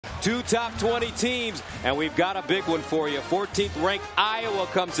Two top 20 teams, and we've got a big one for you. 14th ranked Iowa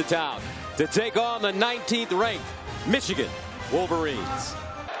comes to town to take on the 19th ranked Michigan Wolverines.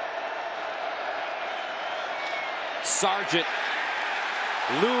 Sargent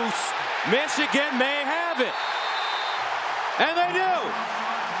loose. Michigan may have it. And they do.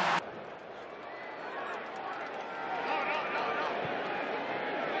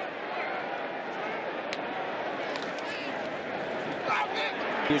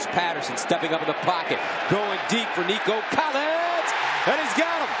 Here's Patterson stepping up in the pocket, going deep for Nico Collins, and he's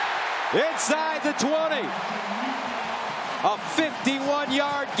got him inside the 20. A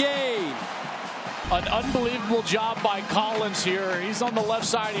 51-yard gain. An unbelievable job by Collins here. He's on the left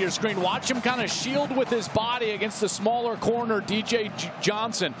side of your screen. Watch him kind of shield with his body against the smaller corner, DJ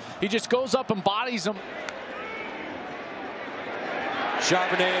Johnson. He just goes up and bodies him.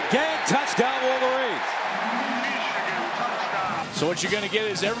 Charbonnet again, touchdown Wolverines. So what you're going to get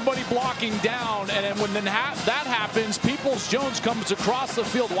is everybody blocking down, and then when that happens, Peoples-Jones comes across the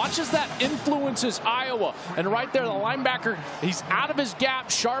field. Watch as that influences Iowa. And right there, the linebacker, he's out of his gap.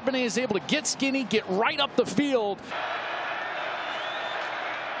 Charbonnet is able to get skinny, get right up the field.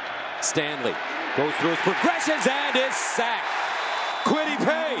 Stanley goes through his progressions and is sacked. Quiddy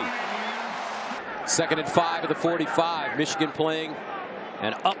Pay. 2nd and 5 at the 45. Michigan playing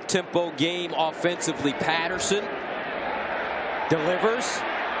an up-tempo game offensively. Patterson delivers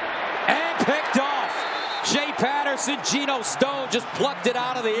and picked off. Shea Patterson, Geno Stone just plucked it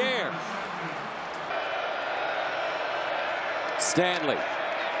out of the air. Stanley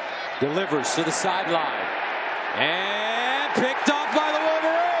delivers to the sideline and picked off by the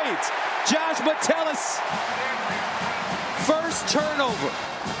Wolverines. Josh Metellus, first turnover,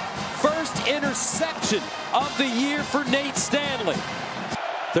 first interception of the year for Nate Stanley.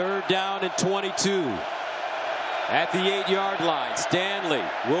 3rd down and 22. At the 8-yard line, Stanley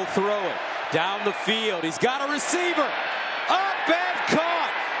will throw it down the field. He's got a receiver. Up and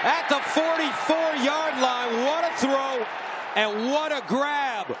caught at the 44-yard line. What a throw and what a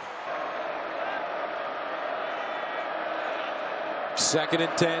grab. 2nd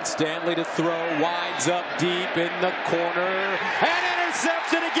and 10, Stanley to throw, winds up deep in the corner, and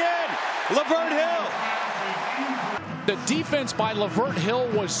intercepted again. Lavert Hill. The defense by Lavert Hill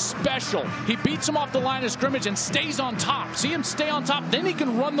was special. He beats him off the line of scrimmage and stays on top. See him stay on top, then he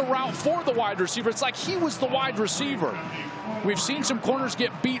can run the route for the wide receiver. It's like he was the wide receiver. We've seen some corners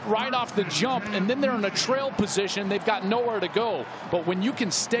get beat right off the jump, and then they're in a trail position. They've got nowhere to go. But when you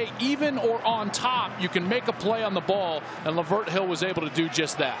can stay even or on top, you can make a play on the ball, and Lavert Hill was able to do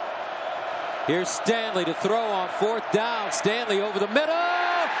just that. Here's Stanley to throw on 4th down. Stanley over the middle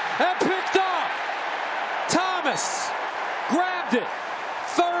and picked off. Thomas grabbed it.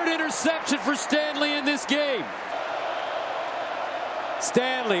 3rd interception for Stanley in this game.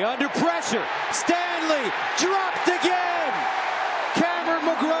 Stanley under pressure. Stanley dropped again. Cameron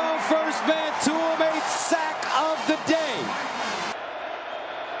McGraw, first man to him, 8th sack of the day.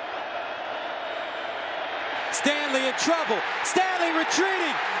 Stanley in trouble. Stanley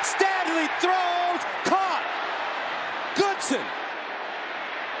retreating. Stanley throws. Caught. Goodson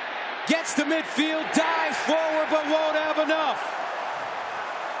gets to midfield, dives forward, but won't have enough.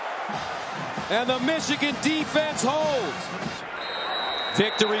 And the Michigan defense holds.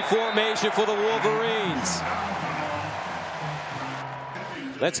 Victory formation for the Wolverines.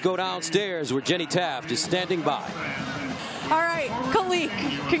 Let's go downstairs where Jenny Taft is standing by. All right, Kalik,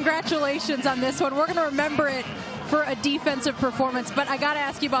 congratulations on this one. We're going to remember it for a defensive performance, but I got to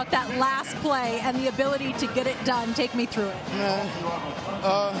ask you about that last play and the ability to get it done. Take me through it.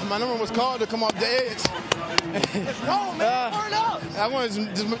 My number was called to come off the edge. Oh, man, I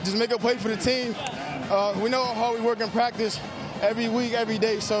wanted to just make a play for the team. We know how hard we work in practice every week, every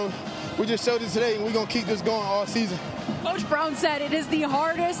day, so we just showed it today, and we're going to keep this going all season. Coach Brown said it is the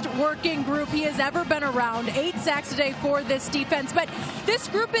hardest working group he has ever been around. 8 sacks a day for this defense, but this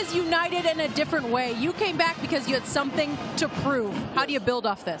group is united in a different way. You came back because you had something to prove. How do you build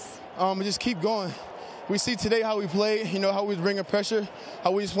off this? Just keep going. We see today how we play, how we was bringing pressure,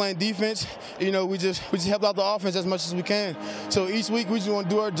 how we was playing defense. We just helped out the offense as much as we can. So each week we just want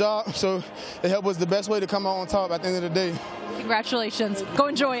to do our job. So it helped us the best way to come out on top at the end of the day. Congratulations. Go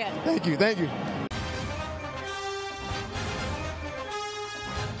enjoy it. Thank you. Thank you.